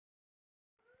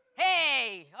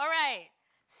Okay, all right.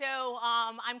 So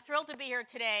I'm thrilled to be here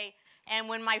today. And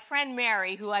when my friend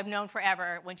Mary, who I've known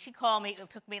forever, when she called me, it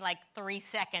took me like 3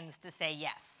 seconds to say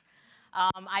yes.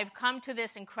 I've come to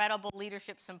this incredible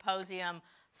leadership symposium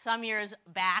some years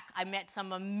back. I met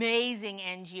some amazing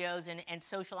NGOs and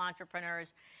social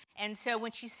entrepreneurs. And so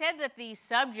when she said that the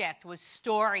subject was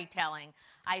storytelling,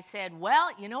 I said, well,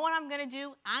 you know what I'm going to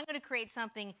do? I'm going to create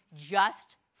something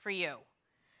just for you.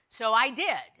 So I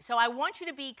did. So I want you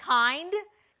to be kind,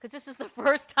 because this is the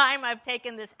first time I've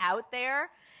taken this out there.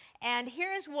 And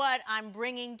here's what I'm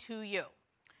bringing to you.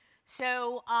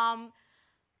 So I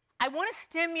want to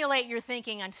stimulate your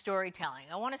thinking on storytelling.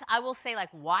 I will say, like,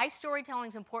 why storytelling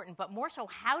is important, but more so,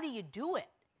 how do you do it?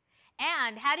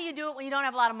 And how do you do it when you don't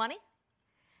have a lot of money?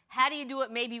 How do you do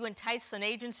it maybe you entice an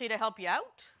agency to help you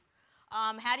out?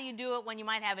 How do you do it when you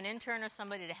might have an intern or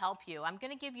somebody to help you? I'm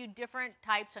going to give you different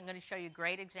types. I'm going to show you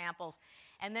great examples.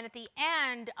 And then at the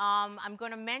end, I'm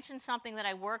going to mention something that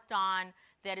I worked on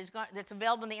that's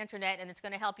available on the internet, and it's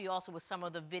going to help you also with some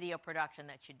of the video production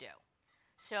that you do.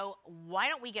 So why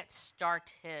don't we get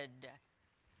started?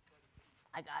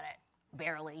 I got it.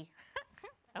 Barely.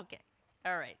 Okay.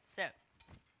 All right. So,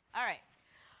 all right.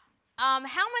 How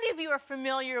many of you are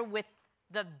familiar with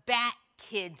the Bat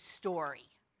Kid story?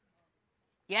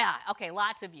 Yeah, okay,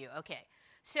 lots of you, okay.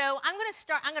 So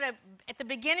at the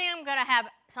beginning, I'm going to have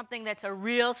something that's a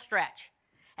real stretch.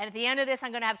 And at the end of this,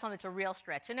 I'm going to have something that's a real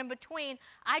stretch. And in between,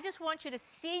 I just want you to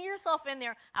see yourself in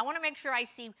there. I want to make sure I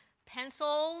see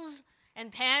pencils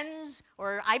and pens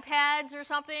or iPads or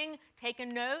something,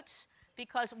 taking notes,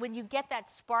 because when you get that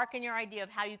spark in your idea of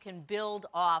how you can build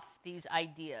off these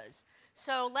ideas.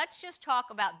 So let's just talk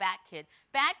about Bat Kid.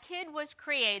 Bat Kid was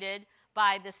created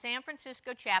by the San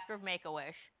Francisco chapter of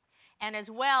Make-A-Wish. And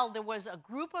as well, there was a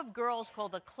group of girls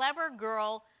called the Clever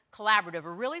Girl Collaborative,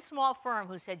 a really small firm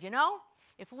who said, you know,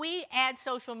 if we add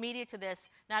social media to this,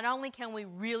 not only can we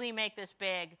really make this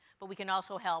big, but we can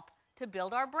also help to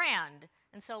build our brand.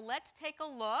 And so let's take a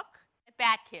look at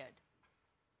Bat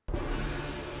Kid.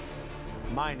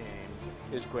 My name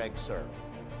is Greg Sir.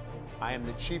 I am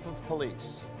the Chief of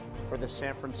Police for the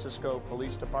San Francisco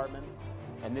Police Department,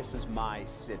 and this is my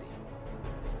city.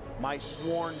 My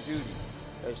sworn duty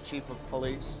as Chief of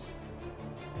Police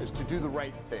is to do the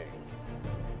right thing.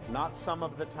 Not some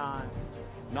of the time,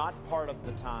 not part of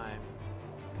the time,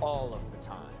 all of the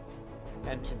time.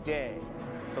 And today,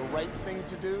 the right thing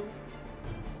to do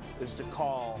is to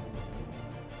call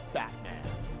Batman.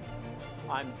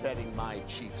 I'm betting my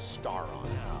chief star on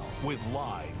it. With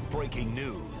live breaking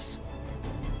news.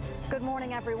 Good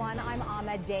morning, everyone. I'm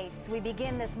Ahmed Dates. We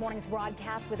begin this morning's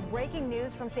broadcast with breaking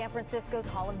news from San Francisco's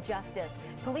Hall of Justice.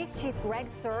 Police Chief Greg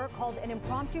Sir called an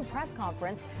impromptu press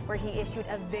conference where he issued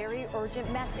a very urgent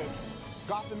message.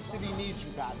 Gotham City needs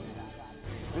you, Batman.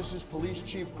 This is Police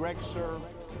Chief Greg Sir,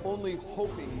 only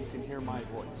hoping you can hear my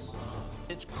voice.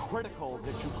 It's critical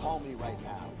that you call me right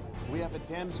now. We have a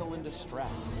damsel in distress.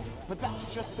 But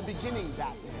that's just the beginning,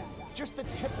 Batman. Just the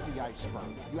tip of the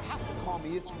iceberg. You have to call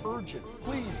me. It's urgent.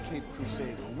 Please, Cape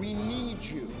Crusader, we need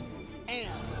you. And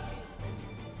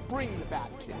bring the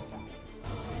Bat Kid.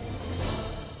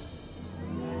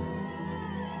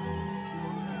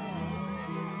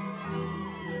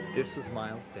 This was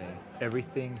Miles' day.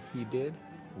 Everything he did,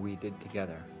 we did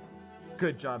together.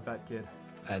 Good job, Bat Kid.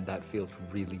 And that feels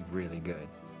really, really good.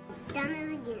 Done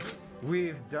it again.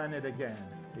 We've done it again.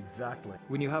 Exactly.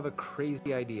 When you have a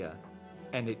crazy idea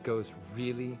and it goes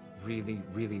really, really,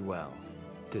 really well,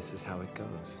 this is how it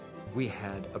goes. We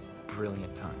had a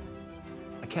brilliant time.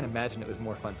 I can't imagine it was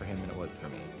more fun for him than it was for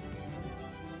me.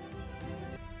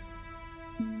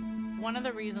 One of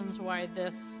the reasons why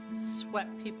this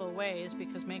swept people away is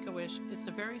because Make-A-Wish, it's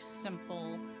a very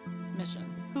simple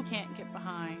mission. Who can't get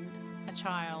behind a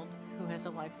child who has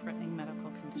a life-threatening medical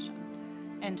condition,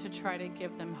 and to try to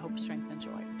give them hope, strength, and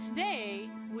joy. Today,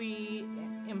 we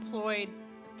employed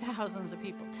thousands of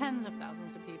people, tens of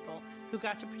thousands of people, who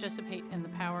got to participate in the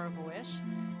Power of a Wish.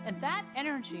 And that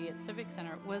energy at Civic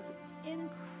Center was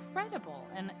incredible.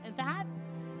 And that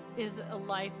is a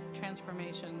life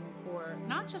transformation for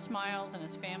not just Miles and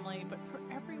his family, but for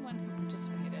everyone who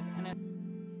participated. And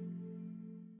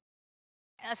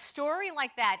a story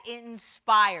like that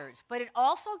inspires, but it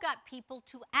also got people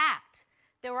to act.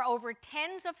 There were over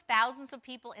tens of thousands of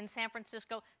people in San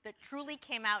Francisco that truly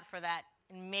came out for that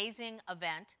amazing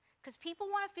event because people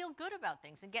want to feel good about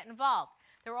things and get involved.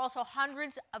 There were also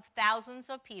hundreds of thousands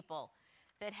of people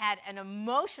that had an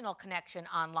emotional connection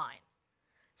online.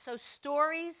 So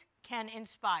stories can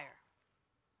inspire.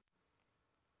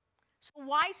 So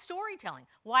why storytelling?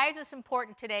 Why is this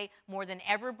important today more than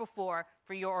ever before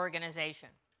for your organization?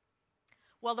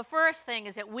 Well, the first thing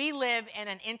is that we live in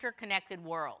an interconnected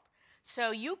world.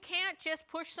 So you can't just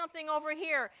push something over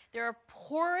here. There are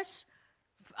porous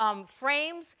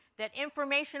frames that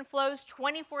information flows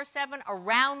 24/7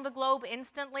 around the globe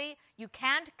instantly. You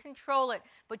can't control it,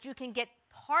 but you can get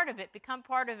part of it, become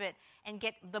part of it, and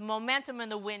get the momentum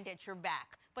and the wind at your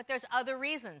back. But there's other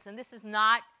reasons, and this is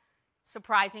not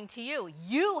surprising to you.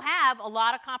 You have a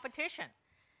lot of competition,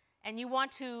 and you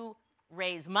want to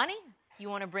raise money. You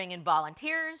want to bring in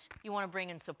volunteers, you want to bring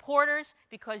in supporters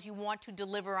because you want to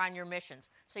deliver on your missions.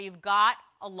 So you've got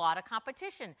a lot of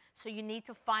competition. So you need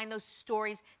to find those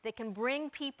stories that can bring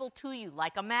people to you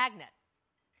like a magnet.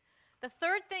 The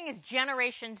third thing is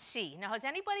Generation C. Now, has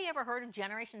anybody ever heard of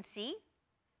Generation C?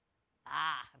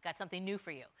 I've got something new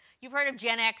for you. You've heard of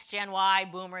Gen X, Gen Y,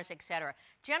 Boomers, etc.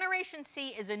 Generation C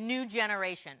is a new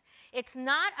generation. It's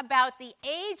not about the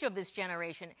age of this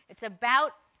generation. It's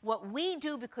about what we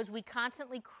do because we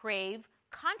constantly crave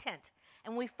content.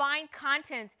 And we find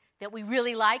content that we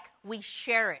really like, we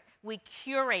share it, we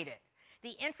curate it.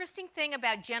 The interesting thing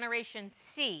about Generation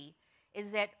C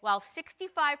is that while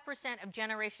 65% of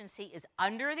Generation C is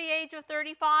under the age of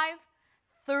 35,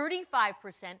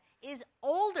 35% is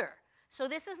older. So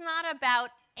this is not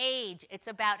about age, it's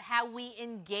about how we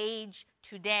engage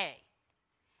today.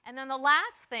 And then the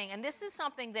last thing, and this is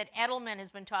something that Edelman has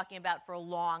been talking about for a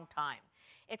long time,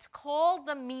 it's called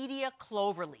the media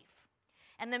cloverleaf.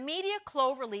 And the media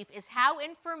cloverleaf is how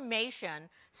information,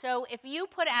 so if you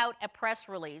put out a press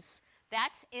release,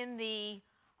 that's in the,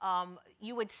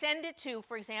 you would send it to,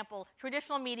 for example,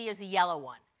 traditional media is a yellow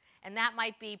one, and that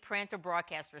might be print or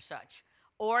broadcast or such.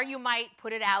 Or you might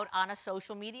put it out on a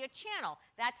social media channel.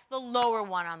 That's the lower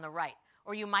one on the right.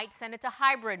 Or you might send it to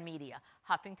hybrid media,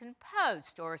 Huffington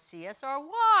Post or CSR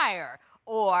Wire.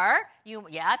 Or,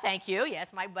 yeah, thank you,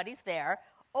 yes, my buddy's there.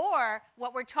 Or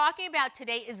what we're talking about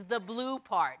today is the blue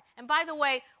part. And by the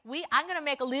way, I'm going to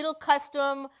make a little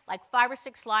custom, like 5 or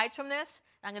 6 slides from this.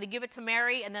 I'm going to give it to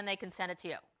Mary, and then they can send it to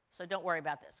you. So don't worry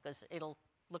about this, because it'll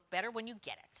look better when you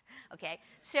get it. Okay?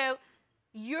 So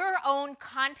your own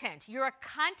content. You're a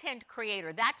content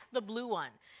creator. That's the blue one.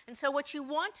 And so what you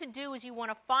want to do is you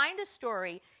want to find a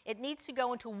story. It needs to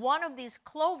go into one of these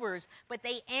clovers, but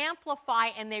they amplify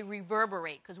and they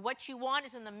reverberate. Because what you want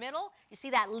is in the middle. You see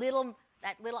that little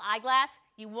eyeglass?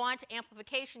 You want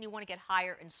amplification. You want to get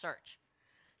higher in search.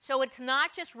 So it's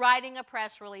not just writing a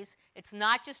press release. It's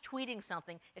not just tweeting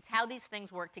something. It's how these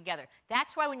things work together.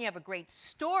 That's why when you have a great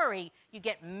story, you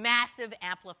get massive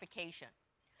amplification.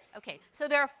 Okay, so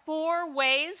there are 4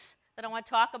 ways that I want to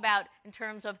talk about in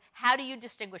terms of how do you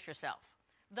distinguish yourself.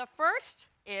 The first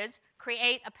is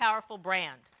create a powerful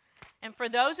brand. And for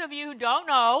those of you who don't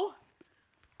know,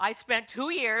 I spent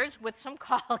 2 years with some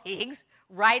colleagues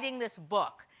writing this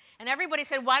book. And everybody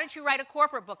said, why don't you write a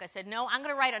corporate book? I said, no, I'm going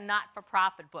to write a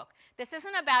not-for-profit book. This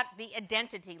isn't about the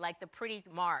identity like the pretty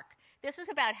mark. This is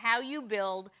about how you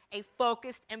build a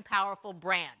focused and powerful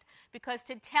brand. Because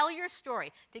to tell your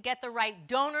story, to get the right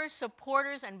donors,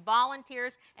 supporters, and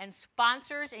volunteers and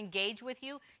sponsors engaged with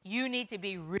you, you need to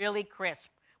be really crisp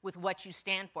with what you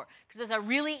stand for. Because there's a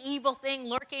really evil thing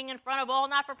lurking in front of all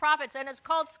not-for-profits, and it's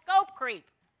called scope creep.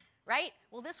 Right?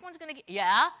 Well, this one's going to get,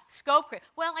 yeah, scope creep.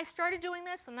 Well, I started doing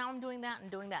this, and now I'm doing that and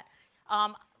doing that.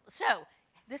 So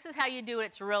this is how you do it.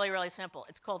 It's really, really simple.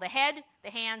 It's called the head,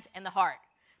 the hands, and the heart.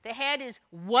 The head is,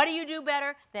 what do you do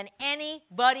better than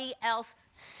anybody else,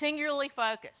 singularly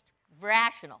focused,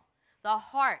 rational. The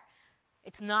heart,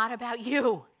 it's not about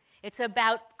you. It's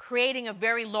about creating a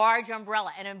very large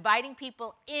umbrella and inviting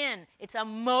people in. It's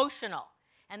emotional.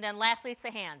 And then lastly, it's the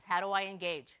hands. How do I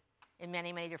engage? In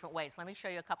many, many different ways. Let me show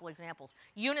you a couple examples.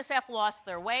 UNICEF lost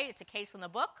their way. It's a case in the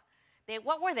book.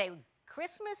 What were they?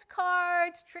 Christmas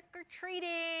cards,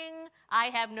 trick-or-treating? I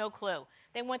have no clue.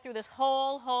 They went through this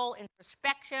whole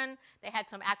introspection. They had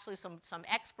some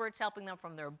experts helping them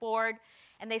from their board.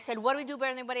 And they said, what do we do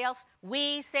better than anybody else?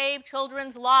 We save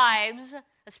children's lives,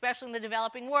 especially in the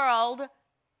developing world.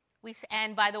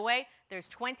 And by the way, there's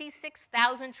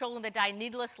 26,000 children that die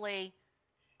needlessly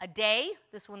a day.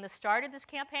 When this started, this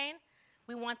campaign.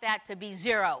 We want that to be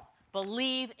 0.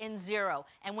 Believe in 0.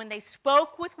 And when they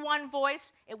spoke with one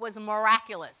voice, it was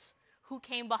miraculous. Who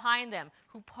came behind them?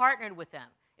 Who partnered with them?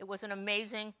 It was an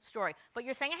amazing story. But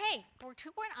you're saying, hey,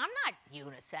 I'm not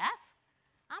UNICEF.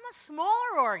 I'm a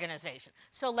smaller organization.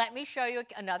 So let me show you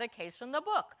another case from the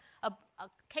book. A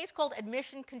case called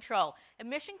Admission Control.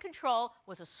 Admission Control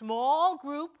was a small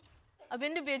group of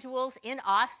individuals in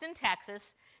Austin,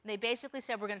 Texas. And they basically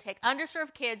said, we're going to take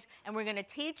underserved kids, and we're going to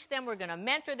teach them, we're going to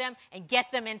mentor them, and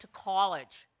get them into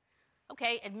college.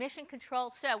 Okay, admission control.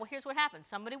 So, well, here's what happens.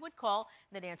 Somebody would call,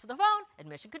 and they'd answer the phone,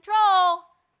 admission control.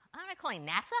 am I calling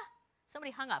NASA?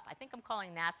 Somebody hung up. I think I'm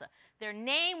calling NASA. Their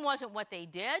name wasn't what they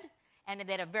did, and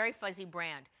they had a very fuzzy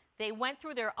brand. They went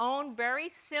through their own very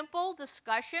simple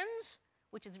discussions,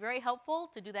 which is very helpful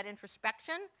to do that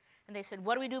introspection. And they said,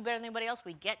 what do we do better than anybody else?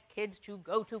 We get kids to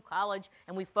go to college,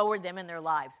 and we forward them in their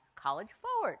lives. College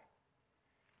forward.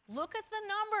 Look at the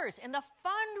numbers in the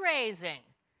fundraising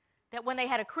that when they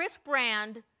had a crisp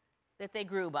brand that they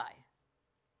grew by.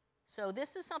 So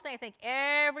this is something I think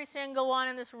every single one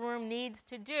in this room needs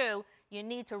to do. You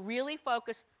need to really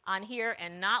focus on here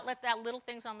and not let that little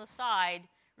things on the side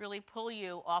really pull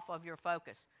you off of your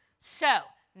focus. So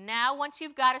now once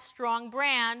you've got a strong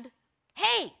brand,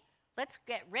 hey, let's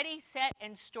get ready, set,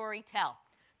 and story tell.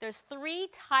 There's 3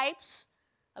 types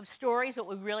of stories that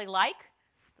we really like.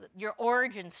 Your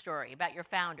origin story about your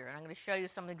founder, and I'm going to show you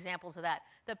some examples of that.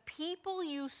 The people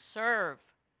you serve.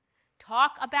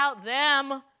 Talk about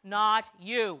them, not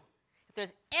you. If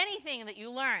there's anything that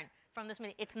you learn from this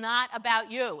meeting, it's not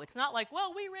about you. It's not like,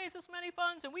 well, we raise this many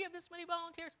funds and we have this many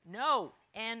volunteers. No,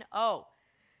 N-O.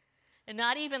 And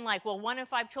not even like, well, 1 in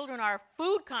 5 children are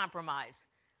food compromised.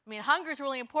 I mean, hunger is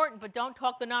really important, but don't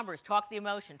talk the numbers. Talk the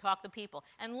emotion. Talk the people.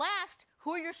 And last,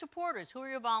 who are your supporters? Who are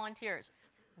your volunteers?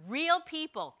 Real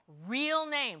people, real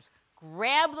names.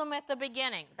 Grab them at the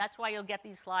beginning. That's why you'll get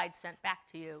these slides sent back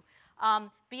to you.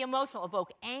 Be emotional,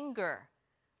 evoke anger,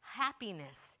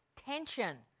 happiness,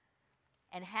 tension,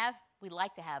 and we'd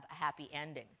like to have a happy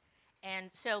ending.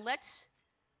 And so let's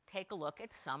take a look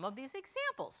at some of these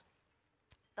examples.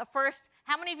 The first,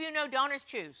 how many of you know Donors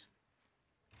Choose?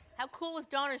 How cool is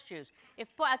Donors Choose?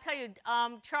 I'll tell you,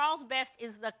 Charles Best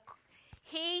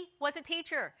he was a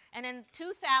teacher. And in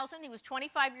 2000, he was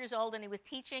 25 years old, and he was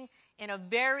teaching in a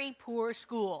very poor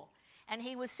school. And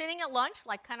he was sitting at lunch,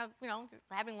 like kind of,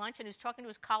 having lunch, and he was talking to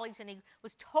his colleagues, and he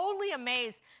was totally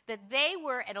amazed that they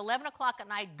were at 11 o'clock at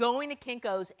night going to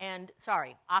Kinko's and,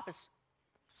 Office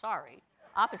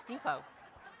Depot.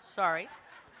 Sorry.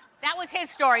 That was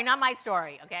his story, not my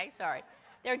story, okay? Sorry.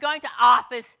 They were going to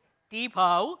Office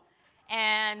Depot,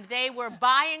 and they were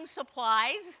buying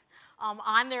supplies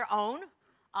on their own.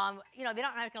 They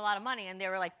don't make a lot of money, and they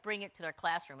were like, bring it to their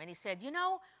classroom. And he said,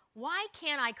 why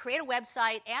can't I create a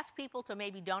website, ask people to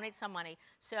maybe donate some money?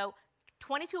 So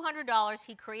 $2,200,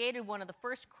 he created one of the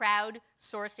first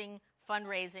crowdsourcing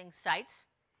fundraising sites.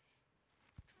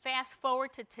 Fast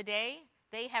forward to today,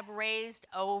 they have raised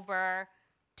over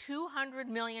 $200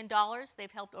 million.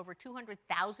 They've helped over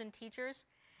 200,000 teachers.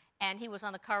 And he was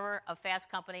on the cover of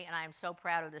Fast Company, and I am so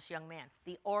proud of this young man.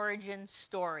 The origin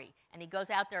story. And he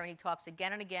goes out there and he talks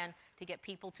again and again to get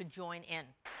people to join in.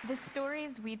 The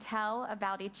stories we tell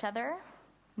about each other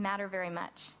matter very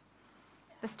much.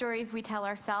 The stories we tell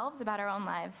ourselves about our own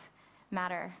lives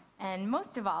matter. And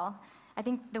most of all, I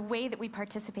think the way that we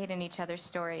participate in each other's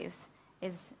stories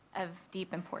is of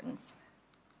deep importance.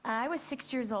 I was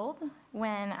 6 years old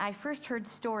when I first heard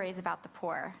stories about the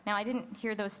poor. Now, I didn't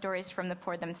hear those stories from the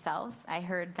poor themselves. I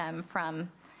heard them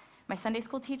from my Sunday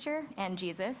school teacher and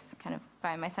Jesus, kind of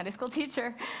by my Sunday school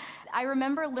teacher. I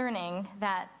remember learning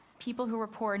that people who were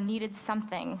poor needed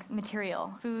something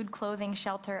material, food, clothing,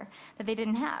 shelter, that they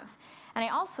didn't have. And I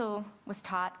also was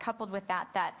taught, coupled with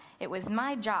that it was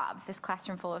my job, this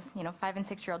classroom full of 5 and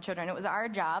 6 year old children, it was our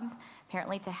job,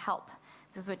 apparently, to help.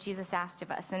 This is what Jesus asked of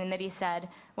us, and that he said,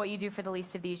 what you do for the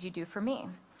least of these, you do for me.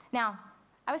 Now,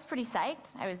 I was pretty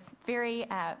psyched. I was very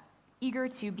eager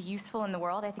to be useful in the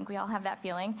world. I think we all have that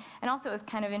feeling. And also, it was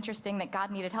kind of interesting that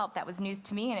God needed help. That was news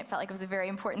to me, and it felt like it was a very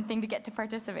important thing to get to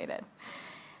participate in.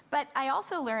 But I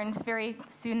also learned very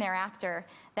soon thereafter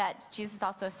that Jesus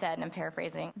also said, and I'm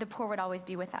paraphrasing, the poor would always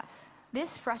be with us.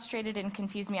 This frustrated and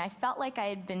confused me. I felt like I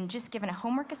had been just given a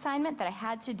homework assignment that I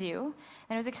had to do, and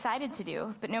I was excited to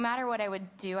do, but no matter what I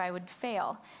would do, I would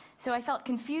fail. So I felt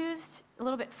confused, a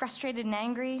little bit frustrated and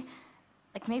angry,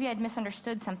 like maybe I'd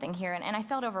misunderstood something here, and I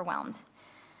felt overwhelmed.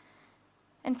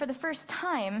 And for the first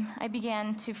time, I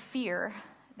began to fear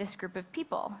this group of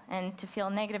people and to feel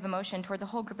negative emotion towards a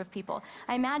whole group of people.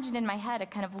 I imagined in my head a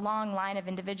kind of long line of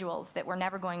individuals that were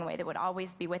never going away, that would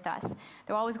always be with us.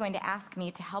 They were always going to ask me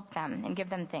to help them and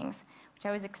give them things, which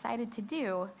I was excited to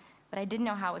do, but I didn't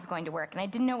know how it was going to work. And I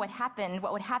didn't know what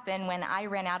would happen when I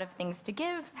ran out of things to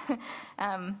give,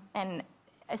 and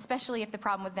especially if the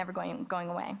problem was never going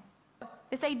away.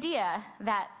 This idea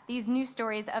that these new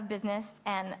stories of business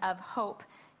and of hope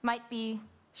might be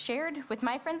shared with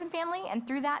my friends and family, and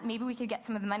through that, maybe we could get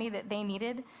some of the money that they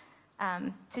needed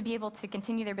to be able to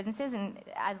continue their businesses and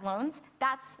as loans.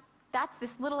 That's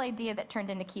this little idea that turned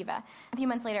into Kiva. A few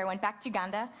months later, I went back to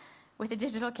Uganda with a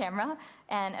digital camera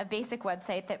and a basic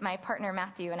website that my partner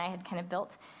Matthew and I had kind of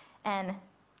built, and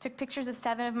took pictures of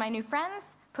 7 of my new friends,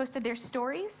 posted their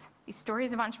stories, these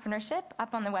stories of entrepreneurship,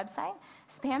 up on the website,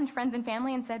 spammed friends and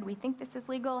family and said, we think this is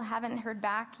legal, haven't heard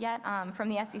back yet from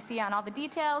the SEC on all the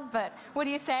details, but what do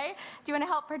you say? Do you want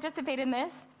to help participate in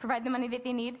this? Provide the money that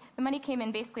they need? The money came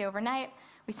in basically overnight.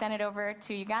 We sent it over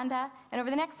to Uganda, and over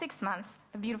the next 6 months,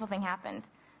 a beautiful thing happened.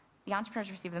 The entrepreneurs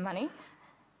received the money,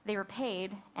 they were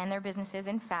paid, and their businesses,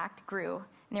 in fact, grew,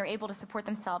 and they were able to support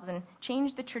themselves and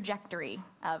change the trajectory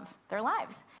of their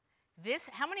lives.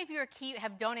 How many of you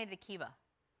have donated to Kiva?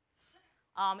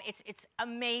 It's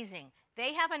amazing.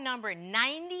 They have a number,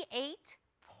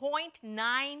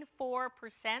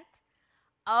 98.94%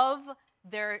 of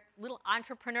their little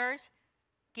entrepreneurs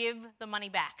give the money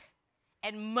back.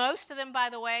 And most of them,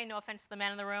 by the way, no offense to the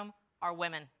men in the room, are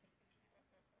women.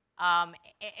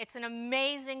 It's an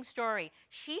amazing story.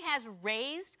 She has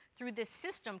raised through this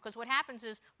system, because what happens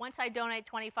is once I donate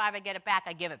 25, I get it back,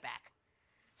 I give it back.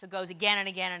 So it goes again and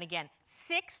again and again.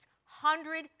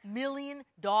 $600 million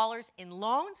in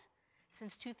loans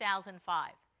since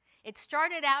 2005. It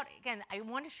started out, again, I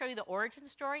want to show you the origin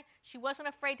story. She wasn't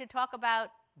afraid to talk about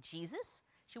Jesus.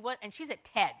 And she's at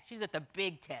TED. She's at the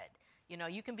big TED. You know,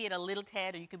 you can be at a little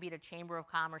TED or you can be at a Chamber of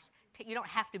Commerce. You don't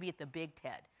have to be at the big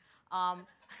TED.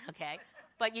 Okay?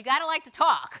 But you got to like to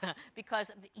talk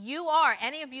because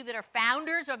any of you that are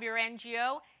founders of your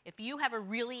NGO, if you have a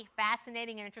really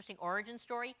fascinating and interesting origin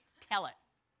story, tell it.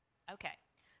 Okay.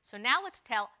 So now let's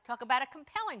talk about a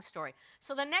compelling story.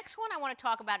 So the next one I want to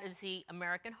talk about is the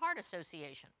American Heart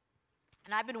Association.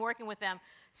 And I've been working with them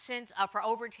for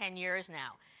over 10 years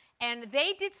now. And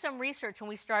they did some research when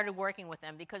we started working with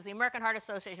them because the American Heart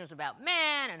Association was about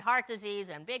men and heart disease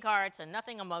and big hearts and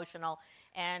nothing emotional.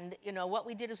 And, you know, what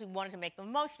we did is we wanted to make them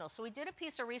emotional. So we did a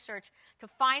piece of research to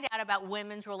find out about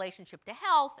women's relationship to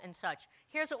health and such.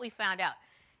 Here's what we found out.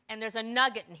 And there's a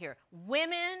nugget in here.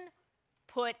 Women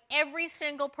put every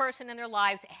single person in their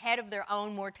lives ahead of their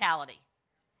own mortality.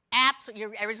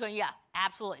 Absolutely. Everybody's going, yeah,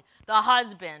 absolutely. The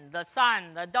husband, the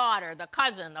son, the daughter, the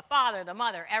cousin, the father, the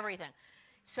mother, everything.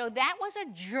 So that was a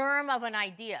germ of an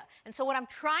idea. And so what I'm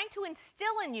trying to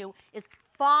instill in you is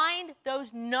find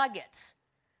those nuggets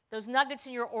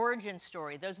in your origin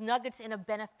story, those nuggets in a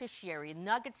beneficiary,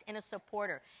 nuggets in a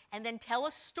supporter, and then tell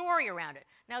a story around it.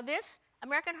 Now this,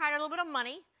 American Heart had a little bit of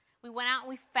money. We went out and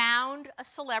we found a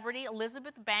celebrity,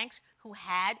 Elizabeth Banks, who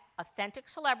had authentic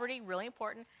celebrity, really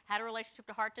important, had a relationship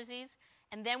to heart disease.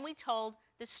 And then we told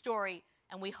this story,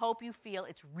 and we hope you feel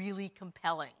it's really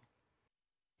compelling.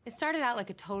 It started out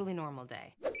like a totally normal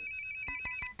day.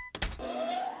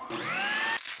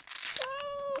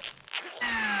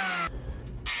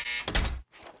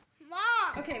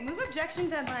 Mom! Okay, move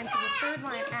objection deadline to the third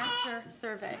line after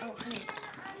survey. Oh, honey,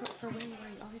 for when you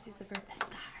always use the verb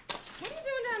estar. What are you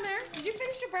doing down there? Did you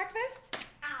finish your breakfast?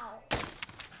 Ow.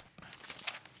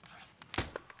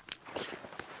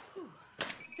 Whew.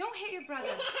 Don't hit your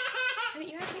brother.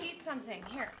 Honey, you have to eat something.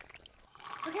 Here.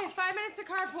 Okay, 5 minutes to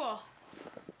carpool.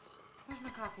 Where's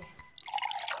my coffee?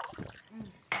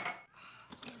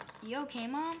 You okay,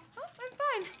 Mom? Oh,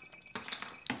 I'm fine.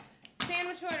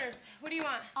 Sandwich orders. What do you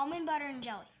want? Almond butter and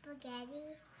jelly.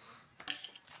 Spaghetti.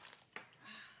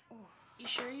 Oh, you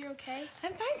sure you're okay?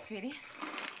 I'm fine, sweetie.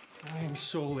 I am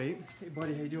so late. Hey,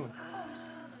 buddy, how you doing?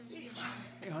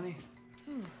 Hey, honey.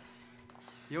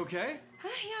 You okay?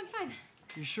 Yeah, I'm fine.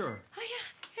 You sure? Oh, yeah.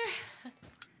 Here.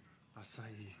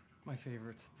 Acai, my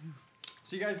favorite.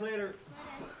 See you guys later.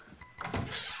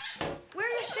 Wear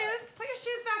your shoes. Put your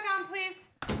shoes back on, please.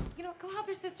 You know, go help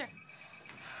your sister.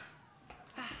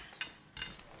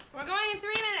 We're going in 3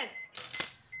 minutes.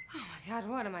 Oh, my God,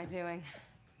 what am I doing?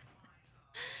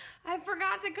 I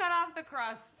forgot to cut off the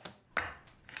crust.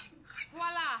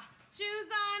 Voila. Shoes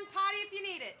on, potty if you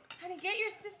need it. Honey, get your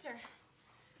sister.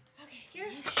 Okay, here.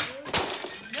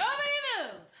 Nobody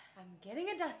move. I'm getting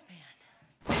a dustpan.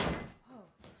 Whoa.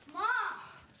 Mom!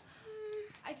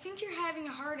 I think you're having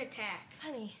a heart attack.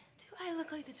 Honey, do I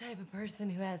look like the type of person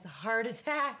who has a heart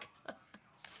attack? I'm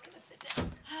just gonna sit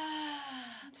down.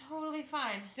 I'm totally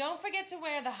fine. Don't forget to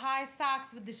wear the high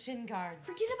socks with the shin guards.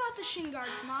 Forget about the shin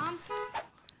guards, Mom.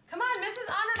 Come on, Mrs.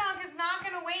 Underdog is not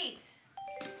gonna wait.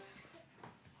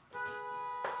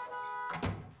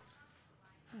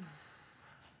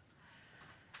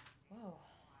 Whoa.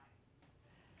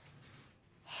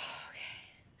 Okay.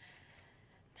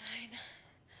 9, 1,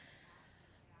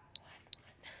 1.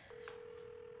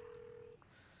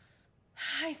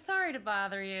 Hi, sorry to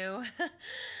bother you. I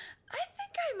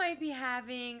think I might be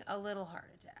having a little heart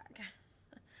attack.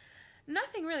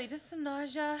 Nothing really, just some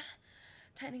nausea,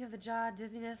 tightening of the jaw,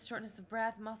 dizziness, shortness of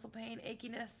breath, muscle pain,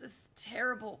 achiness, this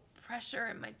terrible pressure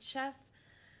in my chest.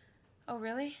 Oh,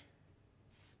 really?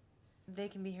 They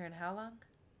can be here in how long?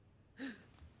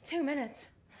 2 minutes.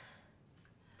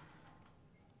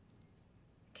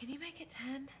 Can you make it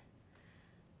 10?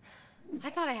 I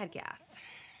thought I had gas.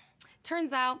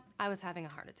 Turns out I was having a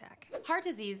heart attack. Heart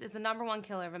disease is the #1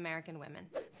 killer of American women.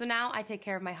 So now I take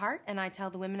care of my heart, and I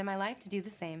tell the women in my life to do the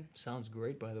same. Sounds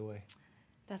great, by the way.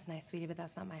 That's nice, sweetie, but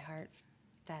that's not my heart.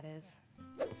 That is.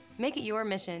 Make it your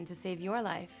mission to save your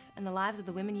life and the lives of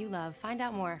the women you love. Find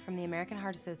out more from the American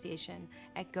Heart Association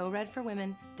at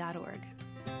goredforwomen.org.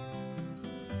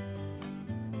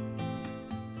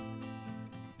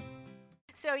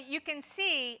 So you can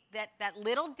see that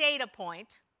little data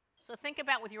point. So think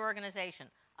about with your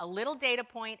organization, a little data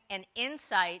point, an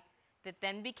insight that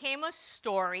then became a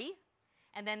story,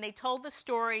 and then they told the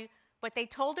story, but they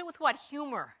told it with what?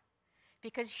 Humor.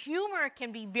 Because humor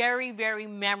can be very, very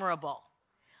memorable.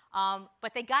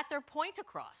 But they got their point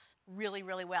across really,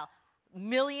 really well.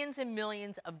 Millions and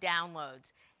millions of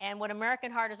downloads. And what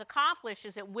American Heart has accomplished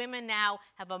is that women now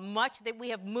have we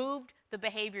have moved the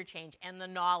behavior change and the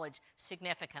knowledge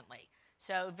significantly.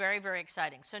 So very, very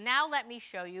exciting. So now let me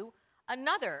show you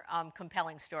another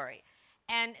compelling story.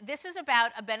 And this is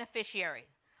about a beneficiary.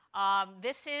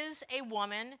 This is a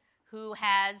woman who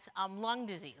has lung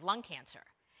disease, lung cancer.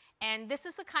 And this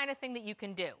is the kind of thing that you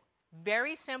can do.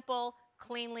 Very simple,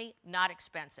 cleanly, not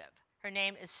expensive. Her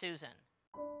name is Susan.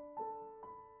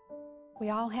 We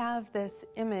all have this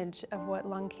image of what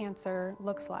lung cancer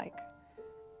looks like.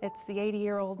 It's the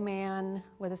 80-year-old man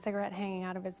with a cigarette hanging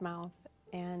out of his mouth.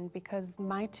 And because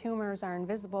my tumors are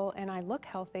invisible and I look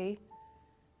healthy,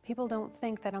 people don't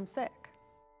think that I'm sick.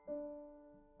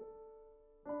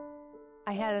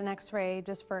 I had an x-ray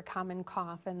just for a common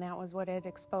cough, and that was what had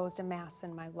exposed a mass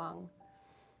in my lung.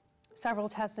 Several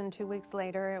tests, and 2 weeks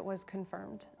later, it was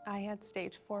confirmed. I had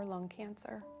stage 4 lung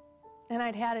cancer. And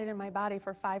I'd had it in my body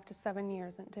for 5 to 7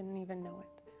 years and didn't even know it.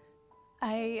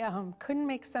 I couldn't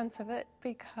make sense of it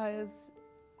because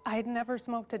I'd never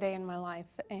smoked a day in my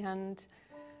life, and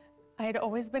I had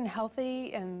always been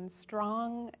healthy and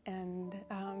strong, and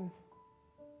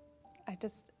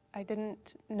I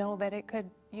didn't know that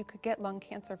you could get lung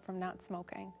cancer from not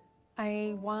smoking.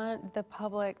 I want the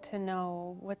public to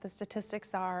know what the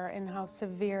statistics are and how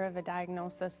severe of a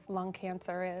diagnosis lung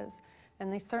cancer is.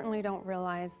 And they certainly don't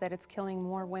realize that it's killing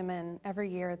more women every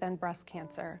year than breast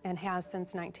cancer, and has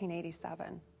since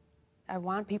 1987. I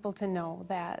want people to know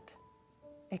that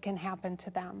it can happen to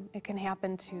them. It can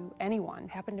happen to anyone. It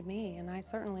happened to me, and I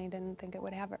certainly didn't think it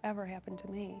would ever happen to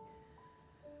me.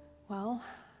 Well,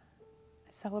 I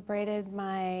celebrated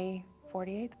my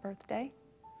 48th birthday,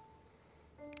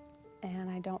 and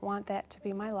I don't want that to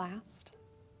be my last.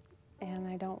 And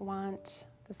I don't want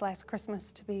this last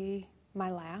Christmas to be my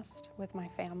last with my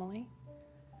family.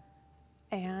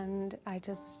 And I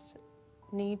just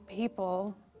need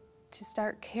people to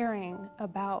start caring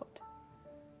about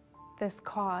this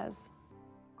cause.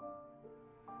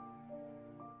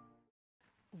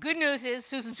 Good news is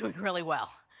Susan's doing really well.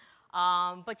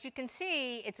 But you can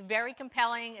see it's very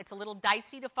compelling. It's a little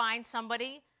dicey to find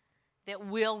somebody that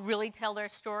will really tell their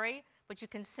story, but you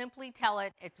can simply tell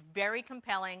it. It's very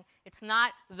compelling. It's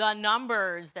not the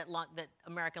numbers that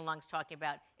American Lung's talking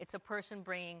about. It's a person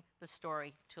bringing the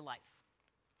story to life.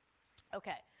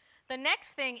 Okay. The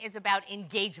next thing is about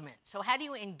engagement. So how do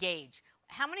you engage?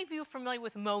 How many of you are familiar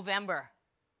with Movember?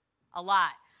 A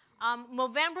lot.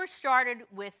 Movember started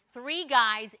with 3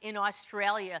 guys in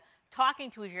Australia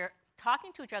talking to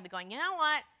each other, going, you know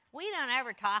what? We don't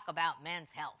ever talk about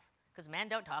men's health, because men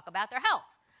don't talk about their health.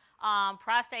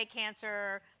 Prostate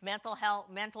cancer, mental health,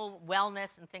 mental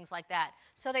wellness, and things like that.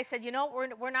 So they said, you know,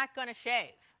 we're not going to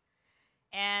shave.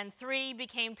 And 3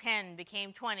 became 10,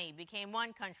 became 20, became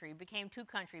 1 country, became 2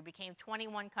 countries, became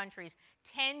 21 countries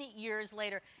 10 years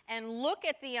later. And look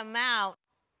at the amount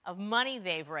of money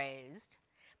they've raised.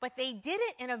 But they did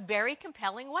it in a very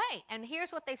compelling way. And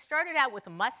here's what they started out with: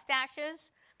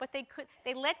 mustaches, but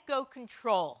they let go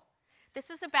control. This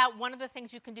is about one of the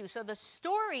things you can do. So the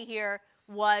story here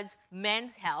was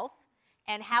men's health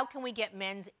and how can we get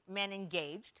men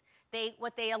engaged.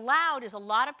 What they allowed is a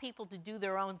lot of people to do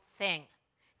their own thing.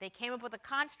 They came up with a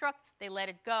construct, they let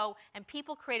it go, and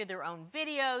people created their own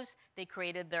videos, they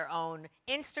created their own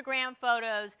Instagram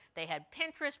photos, they had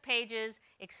Pinterest pages,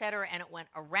 etc., and it went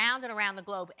around and around the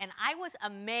globe. And I was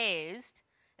amazed,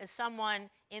 as someone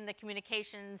in the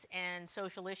communications and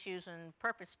social issues and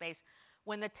purpose space,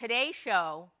 when the Today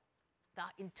Show, the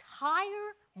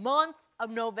entire month of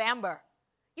November,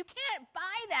 you can't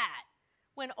buy that.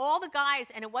 When all the guys,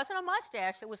 and it wasn't a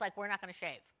mustache, it was like, we're not going to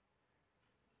shave.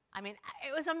 I mean,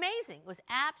 it was amazing. It was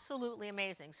absolutely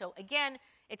amazing. So again,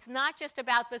 It's not just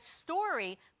about the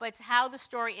story, but it's how the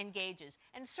story engages.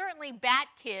 And certainly Bat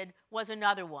Kid was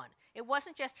another one. It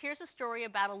wasn't just, here's a story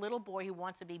about a little boy who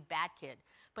wants to be Bat Kid,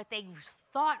 but they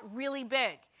thought really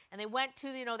big. And they went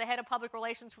to, the head of public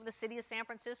relations for the city of San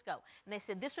Francisco, and they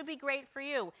said, this would be great for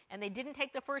you. And they didn't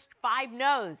take the first 5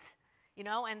 no's,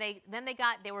 and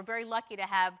they were very lucky to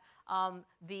have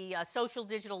the social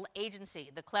digital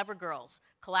agency, the Clever Girls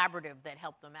Collaborative, that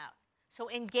helped them out. So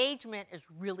engagement is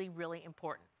really, really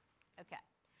important. Okay.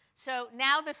 So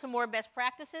now there's some more best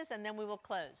practices, and then we will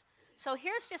close. So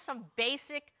here's just some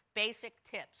basic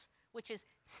tips, which is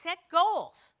set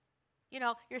goals.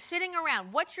 You're sitting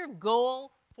around. What's your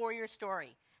goal for your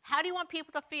story? How do you want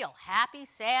people to feel? Happy,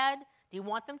 sad? Do you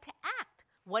want them to act?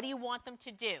 What do you want them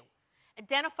to do?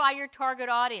 Identify your target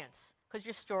audience, because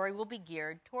your story will be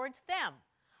geared towards them.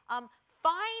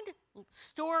 Find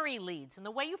story leads. And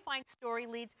the way you find story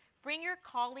leads, bring your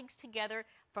colleagues together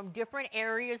from different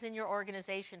areas in your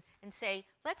organization and say,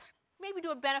 let's maybe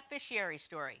do a beneficiary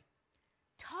story.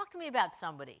 Talk to me about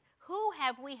somebody. Who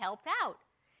have we helped out?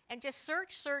 And just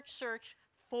search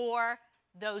for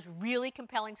those really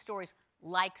compelling stories,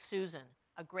 like Susan,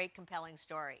 a great compelling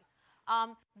story.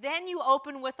 Then you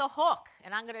open with a hook,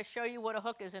 and I'm going to show you what a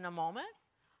hook is in a moment.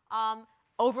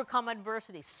 Overcome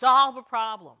adversity, solve a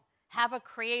problem, have a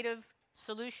creative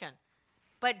solution.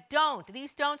 But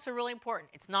these don'ts are really important.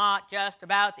 It's not just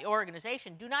about the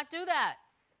organization. Do not do that.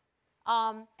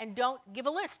 And don't give a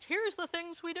list. Here's the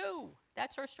things we do.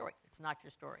 That's our story. It's not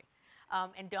your story.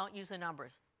 And don't use the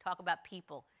numbers. Talk about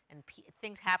people and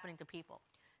things happening to people.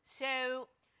 So,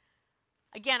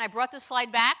 again, I brought this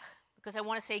slide back because I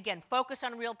want to say again, focus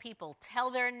on real people.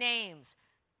 Tell their names.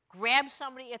 Grab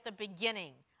somebody at the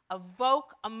beginning.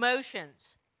 Evoke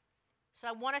emotions. So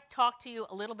I want to talk to you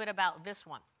a little bit about this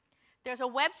one. There's a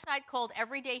website called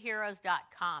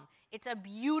everydayheroes.com. It's a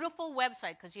beautiful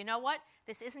website because you know what?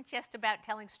 This isn't just about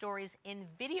telling stories in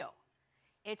video.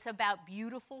 It's about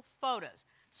beautiful photos.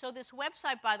 So this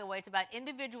website, by the way, it's about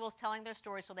individuals telling their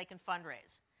stories so they can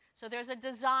fundraise. So there's a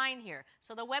design here.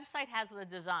 So the website has the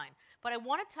design. But I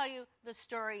want to tell you the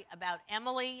story about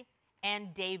Emily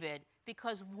and David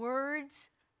because words,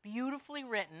 beautifully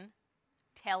written,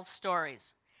 tell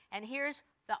stories. And here's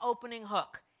the opening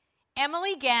hook.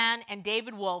 Emily Gann and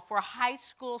David Wolf were high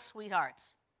school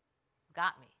sweethearts.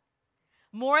 Got me.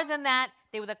 More than that,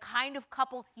 they were the kind of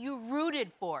couple you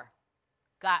rooted for.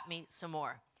 Got me some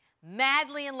more.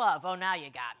 Madly in love. Oh, now you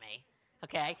got me.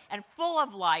 Okay? And full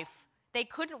of life. They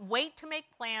couldn't wait to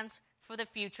make plans for the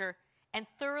future and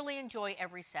thoroughly enjoy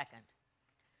every second.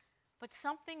 But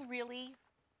something really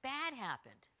bad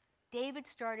happened. David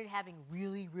started having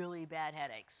really, really bad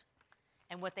headaches.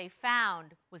 And what they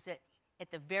found was that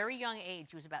at the very young age,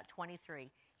 he was about 23,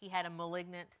 he had a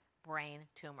malignant brain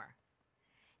tumor.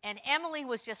 And Emily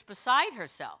was just beside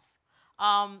herself.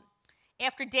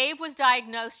 After Dave was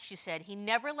diagnosed, she said, he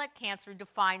never let cancer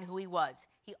define who he was.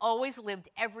 He always lived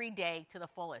every day to the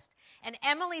fullest. And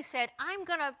Emily said, I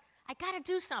got to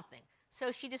do something.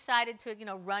 So she decided to,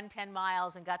 run 10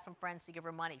 miles and got some friends to give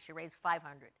her money. She raised $500.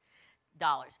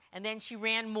 And then she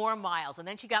ran more miles. And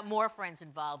then she got more friends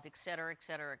involved, et cetera, et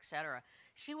cetera, et cetera.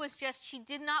 She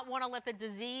did not want to let the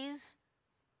disease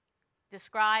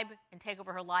describe and take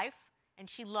over her life. And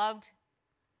she loved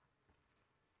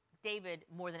David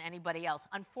more than anybody else.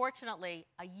 Unfortunately,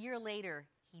 a year later,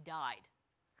 he died.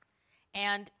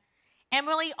 And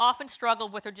Emily often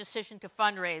struggled with her decision to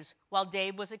fundraise while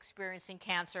Dave was experiencing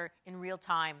cancer in real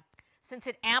time, since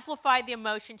it amplified the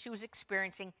emotion she was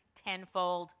experiencing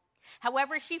tenfold.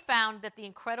 However, she found that the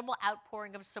incredible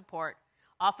outpouring of support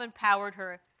often powered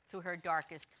her through her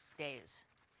darkest days.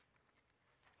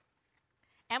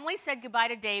 Emily said goodbye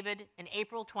to David in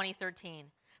April 2013,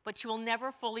 but she will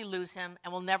never fully lose him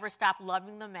and will never stop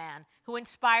loving the man who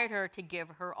inspired her to give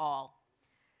her all.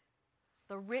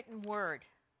 The written word,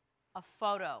 a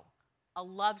photo, a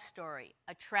love story,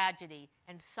 a tragedy,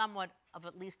 and somewhat of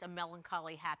at least a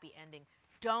melancholy happy ending.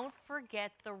 Don't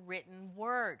forget the written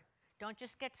word. Don't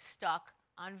just get stuck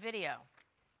on video.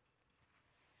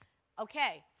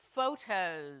 Okay,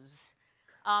 photos.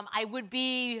 I would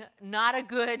be not a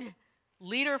good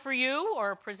leader for you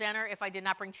or a presenter if I did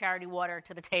not bring Charity Water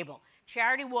to the table.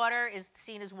 Charity Water is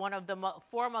seen as one of the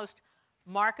foremost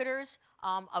marketers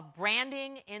of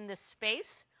branding in this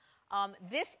space.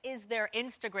 This is their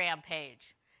Instagram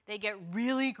page. They get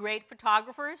really great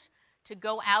photographers to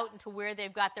go out into where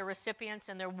they've got their recipients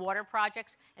and their water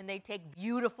projects, and they take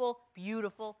beautiful,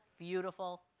 beautiful,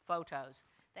 beautiful photos.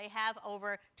 They have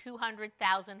over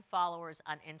 200,000 followers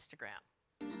on Instagram.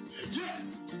 Yeah.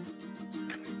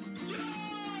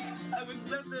 Yes! I've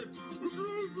accepted.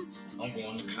 I'm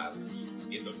going to college.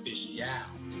 It's official. Yeah.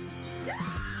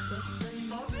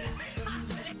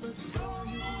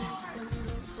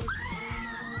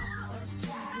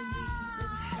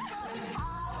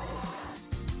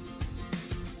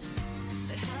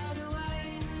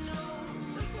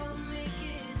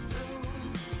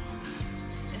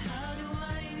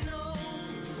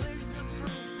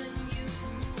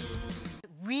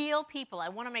 Real people. I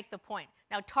want to make the point.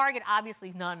 Now, Target obviously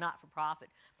is not a not-for-profit,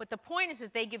 but the point is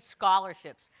that they give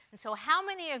scholarships. And so how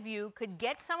many of you could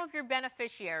get some of your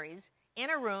beneficiaries in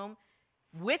a room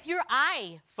with your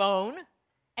iPhone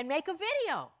and make a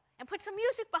video and put some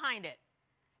music behind it?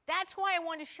 That's why I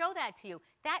wanted to show that to you.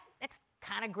 That's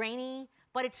kind of grainy,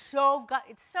 but it's so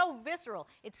visceral.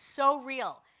 It's so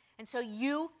real. And so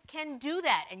you can do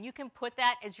that, and you can put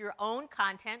that as your own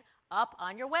content up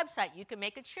on your website. You can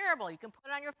make it shareable. You can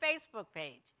put it on your Facebook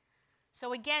page.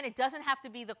 So again, it doesn't have to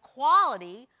be the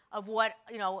quality of what,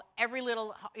 every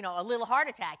little, a little heart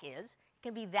attack is. It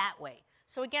can be that way.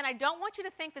 So again, I don't want you to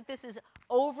think that this is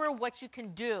over what you can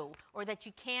do or that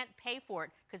you can't pay for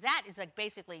it, because that is like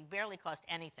basically barely cost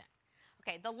anything.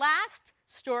 Okay, the last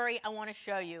story I want to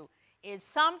show you is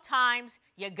sometimes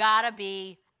you gotta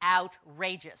be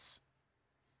outrageous.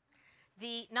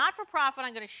 The not-for-profit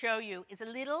I'm going to show you is a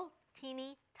little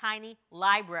teeny tiny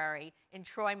library in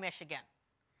Troy, Michigan.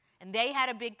 And they had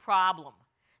a big problem.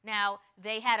 Now,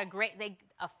 they had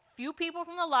a few people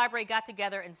from the library got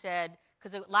together and said,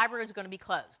 because the library was going to be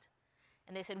closed.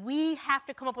 And they said, we have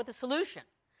to come up with a solution.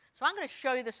 So I'm going to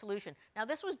show you the solution. Now,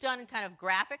 this was done in kind of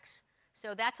graphics,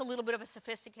 so that's a little bit of a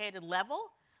sophisticated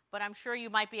level. But I'm sure you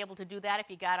might be able to do that if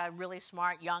you got a really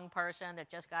smart young person that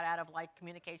just got out of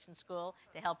communication school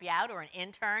to help you out, or an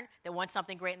intern that wants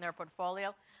something great in their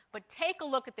portfolio. But take a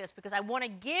look at this, because I want to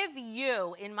give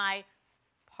you, in my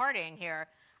parting here,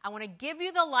 I want to give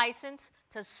you the license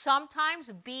to sometimes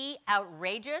be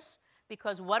outrageous,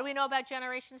 because what do we know about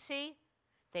Generation C?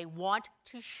 They want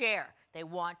to share. They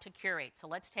want to curate. So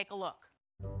let's take a look.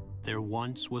 There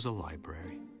once was a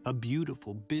library, a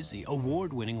beautiful, busy,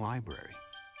 award-winning library.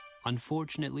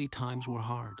 Unfortunately, times were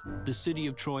hard. The city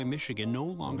of Troy, Michigan no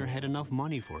longer had enough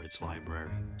money for its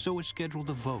library, so it scheduled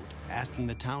a vote asking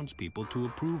the townspeople to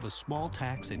approve a small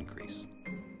tax increase.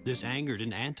 This angered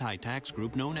an anti-tax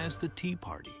group known as the Tea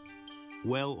Party.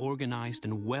 Well-organized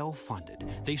and well-funded,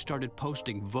 they started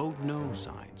posting Vote No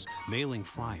signs, mailing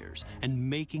flyers, and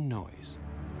making noise.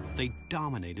 They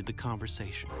dominated the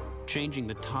conversation, changing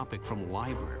the topic from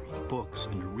library, books,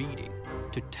 and reading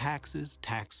to taxes,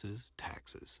 taxes,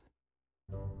 taxes.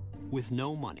 With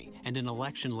no money and an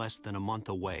election less than a month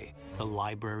away, the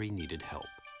library needed help.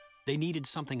 They needed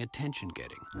something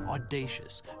attention-getting,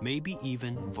 audacious, maybe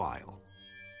even vile.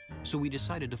 So we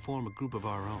decided to form a group of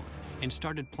our own and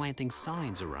started planting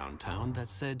signs around town that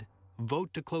said,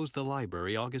 "Vote to close the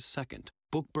library August 2nd,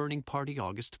 book burning party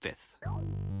August 5th.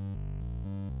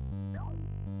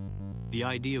 The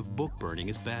idea of book burning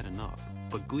is bad enough,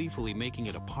 but gleefully making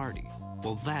it a party,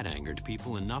 well, that angered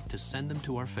people enough to send them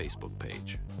to our Facebook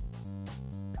page.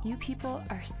 You people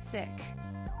are sick.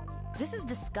 This is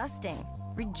disgusting.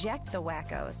 Reject the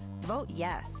wackos. Vote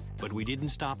yes. But we didn't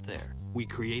stop there. We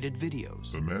created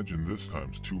videos. Imagine this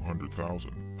times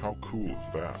 200,000. How cool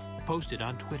is that? Posted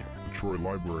on Twitter. The Troy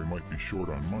Library might be short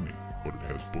on money, but it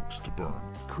has books to burn.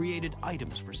 Created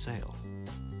items for sale.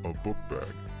 A book bag.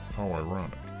 How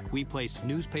ironic. We placed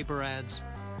newspaper ads,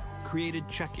 created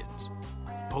check-ins,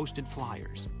 posted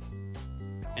flyers,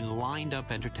 and lined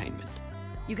up entertainment.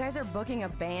 You guys are booking a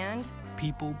band?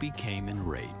 People became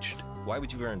enraged. Why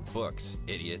would you burn books,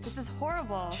 idiots? This is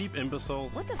horrible. Cheap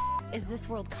imbeciles. What the is this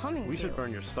world coming to? We should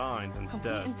burn your signs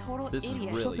instead. Complete and total this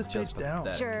idiots. Is really Shut this bitch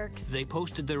down. Jerks. They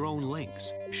posted their own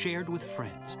links, shared with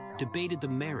friends, debated the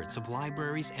merits of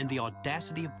libraries and the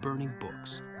audacity of burning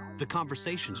books. The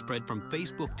conversation spread from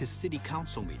Facebook to city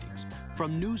council meetings,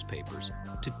 from newspapers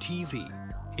to TV.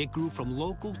 It grew from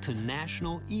local to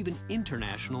national, even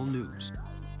international news.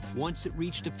 Once it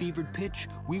reached a fevered pitch,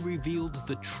 we revealed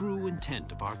the true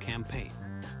intent of our campaign.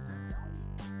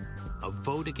 A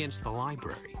vote against the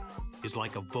library is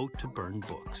like a vote to burn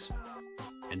books.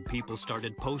 And people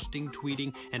started posting,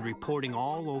 tweeting, and reporting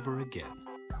all over again.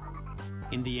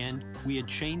 In the end, we had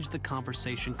changed the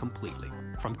conversation completely,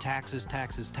 from taxes,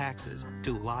 taxes, taxes,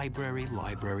 to library,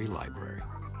 library, library.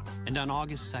 And on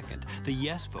August 2nd, the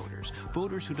yes voters,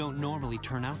 voters who don't normally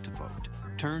turn out to vote,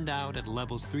 turned out at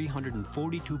levels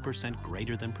 342%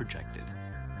 greater than projected.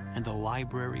 And the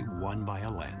library won by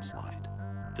a landslide.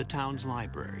 The town's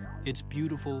library, its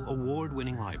beautiful,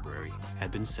 award-winning library,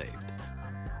 had been saved.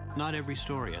 Not every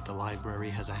story at the library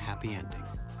has a happy ending.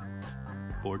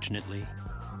 Fortunately,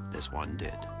 this one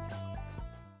did.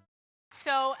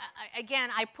 So, again,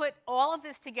 I put all of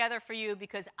this together for you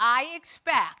because I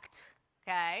expect,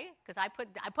 okay, because I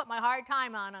put my hard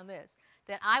time on this,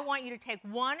 that I want you to take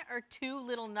one or two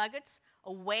little nuggets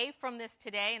away from this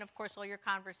today, and of course all your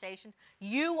conversations.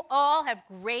 You all have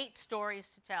great stories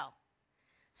to tell.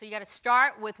 So you got to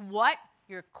start with what?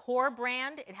 Your core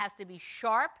brand. It has to be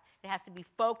sharp. It has to be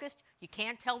focused. You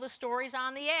can't tell the stories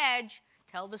on the edge.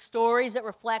 Tell the stories that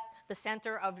reflect the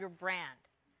center of your brand.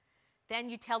 Then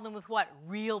you tell them with what?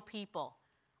 Real people,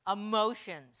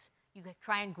 emotions. You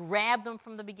try and grab them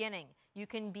from the beginning. You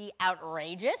can be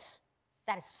outrageous.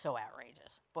 That is so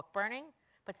outrageous. Book burning.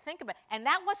 But think about it. And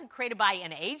that wasn't created by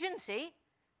an agency.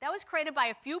 That was created by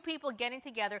a few people getting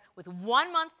together with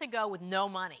 1 month to go with no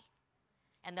money.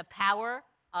 And the power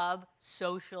of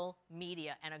social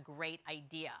media and a great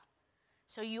idea.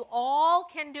 So you all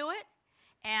can do it.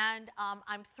 And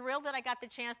I'm thrilled that I got the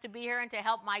chance to be here and to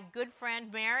help my good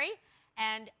friend Mary.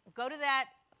 And go to that,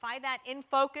 find that In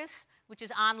Focus, which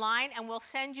is online, and we'll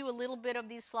send you a little bit of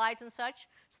these slides and such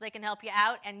so they can help you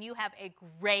out. And you have a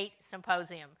great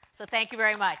symposium. So thank you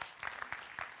very much.